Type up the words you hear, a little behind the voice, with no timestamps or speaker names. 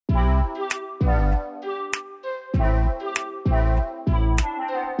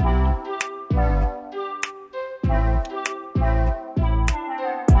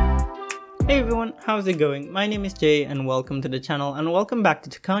how's it going? My name is Jay and welcome to the channel, and welcome back to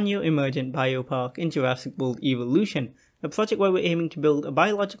Tacano Emergent Biopark in Jurassic World Evolution, a project where we're aiming to build a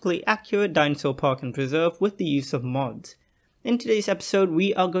biologically accurate dinosaur park and preserve with the use of mods. In today's episode,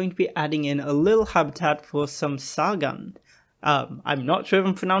 we are going to be adding in a little habitat for some Tsaagan. I'm not sure if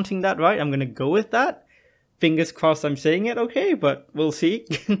I'm pronouncing that right, I'm going to go with that. Fingers crossed I'm saying it okay, but we'll see.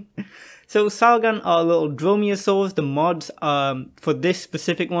 So Tsaagan are little dromaeosaurs. The mods for this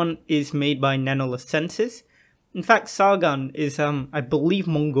specific one is made by Nanolucensis. In fact, Tsaagan is I believe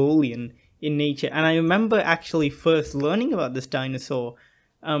Mongolian in nature, and I remember actually first learning about this dinosaur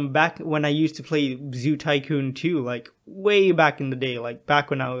back when I used to play Zoo Tycoon 2, like way back in the day, like back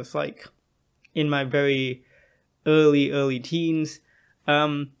when I was like in my very early teens.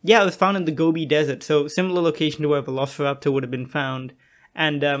 Yeah, it was found in the Gobi Desert, so similar location to where Velociraptor would have been found.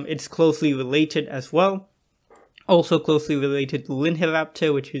 And it's closely related as well. Also closely related to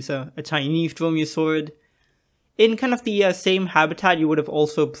Linhiraptor, which is a Chinese dromaeosaurid. In kind of the same habitat, you would have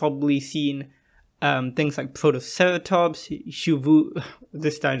also probably seen things like Protoceratops,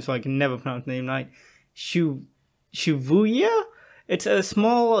 this dinosaur I can never pronounce the name right, Shuvuya? It's a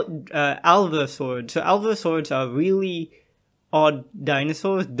small alvarosaurid. So alvarosaurids are really odd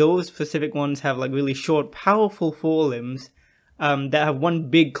dinosaurs. Those specific ones have like really short, powerful forelimbs. That have one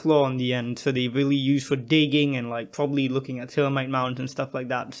big claw on the end, so they really used for digging and like probably looking at termite mounds and stuff like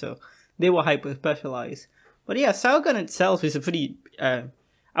that, so they were hyper specialized. But yeah, Tsaagan itself is a pretty, I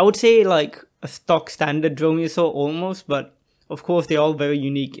would say like a stock standard dromaeosaur almost, but of course they're all very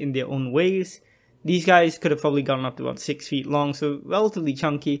unique in their own ways. These guys could have probably gone up to about 6 feet long, so relatively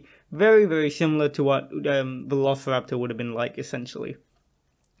chunky, very similar to what Velociraptor would have been like essentially.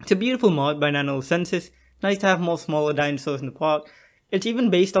 It's a beautiful mod by Nanolucensis. Nice to have more smaller dinosaurs in the park. It's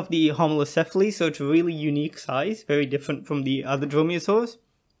even based off the Homalocephali, so it's a really unique size, very different from the other dromaeosaurs.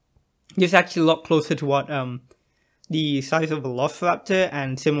 It's actually a lot closer to what the size of Velociraptor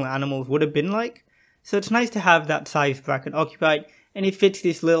and similar animals would have been like. So it's nice to have that size bracket occupied, and it fits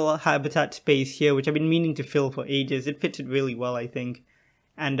this little habitat space here, which I've been meaning to fill for ages. It fits it really well, I think,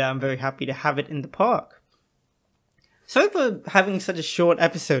 and I'm very happy to have it in the park. Sorry for having such a short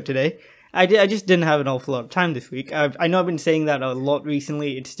episode today. I just didn't have an awful lot of time this week. I know I've been saying that a lot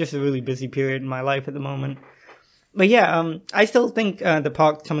recently. It's just a really busy period in my life at the moment. But yeah, I still think the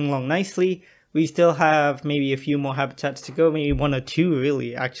park's coming along nicely. We still have maybe a few more habitats to go, maybe 1 or 2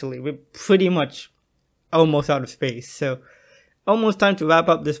 really, actually. We're pretty much almost out of space. So almost time to wrap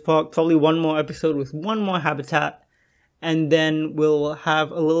up this park. Probably one more episode with one more habitat. And then we'll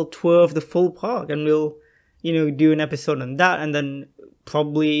have a little tour of the full park. And we'll, you know, do an episode on that. And then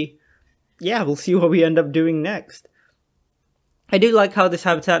probably, yeah, we'll see what we end up doing next. I do like how this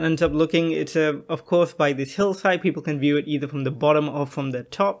habitat ends up looking. It's, of course, by this hillside. People can view it either from the bottom or from the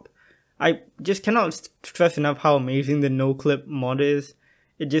top. I just cannot stress enough how amazing the no-clip mod is.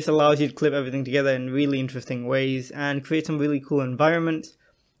 It just allows you to clip everything together in really interesting ways and create some really cool environments.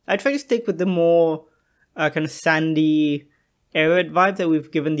 I try to stick with the more kind of sandy, arid vibe that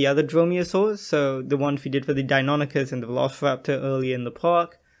we've given the other dromaeosaurs. So the ones we did for the Deinonychus and the Velociraptor earlier in the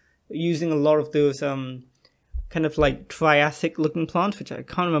park. Using a lot of those kind of like Triassic looking plants, which I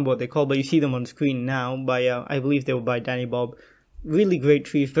can't remember what they're called, but you see them on screen now by I believe they were by Danny Bob. Really great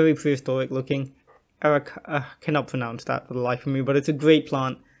trees, very prehistoric looking. Eric cannot pronounce that for the life of me, but it's a great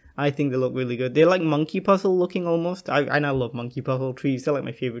plant. I think they look really good. They're like monkey puzzle looking almost. I now love monkey puzzle trees. They're like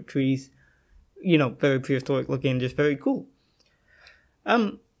my favorite trees. You know, very prehistoric looking, just very cool.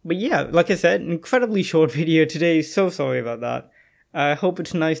 But yeah, like I said, incredibly short video today. So sorry about that. I hope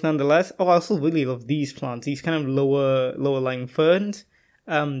it's nice nonetheless. Oh, I also really love these plants. These kind of lower lying ferns.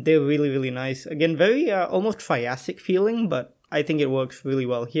 They're really nice. Again, very almost Triassic feeling, but I think it works really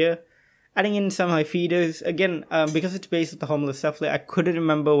well here. Adding in some high feeders. Again, because it's based off the Homalocephali, I couldn't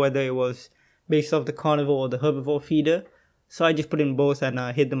remember whether it was based off the carnivore or the herbivore feeder. So I just put in both and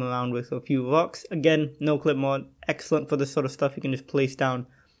hid them around with a few rocks. Again, no clip mod. Excellent for this sort of stuff. You can just place down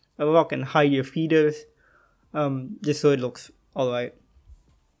a rock and hide your feeders. Just so it looks alright.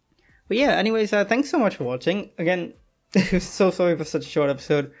 But yeah, anyways, thanks so much for watching. Again, so sorry for such a short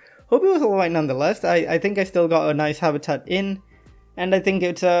episode. Hope it was alright nonetheless. I think I still got a nice habitat in. And I think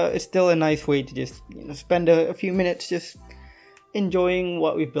it's still a nice way to just, you know, spend a few minutes just enjoying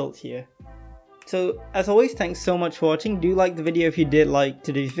what we've built here. So, as always, thanks so much for watching. Do like the video if you did like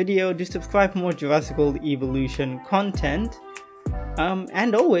today's video. Do subscribe for more Jurassic World Evolution content. And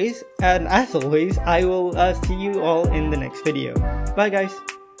as always, I will see you all in the next video. Bye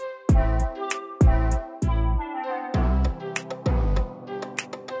guys!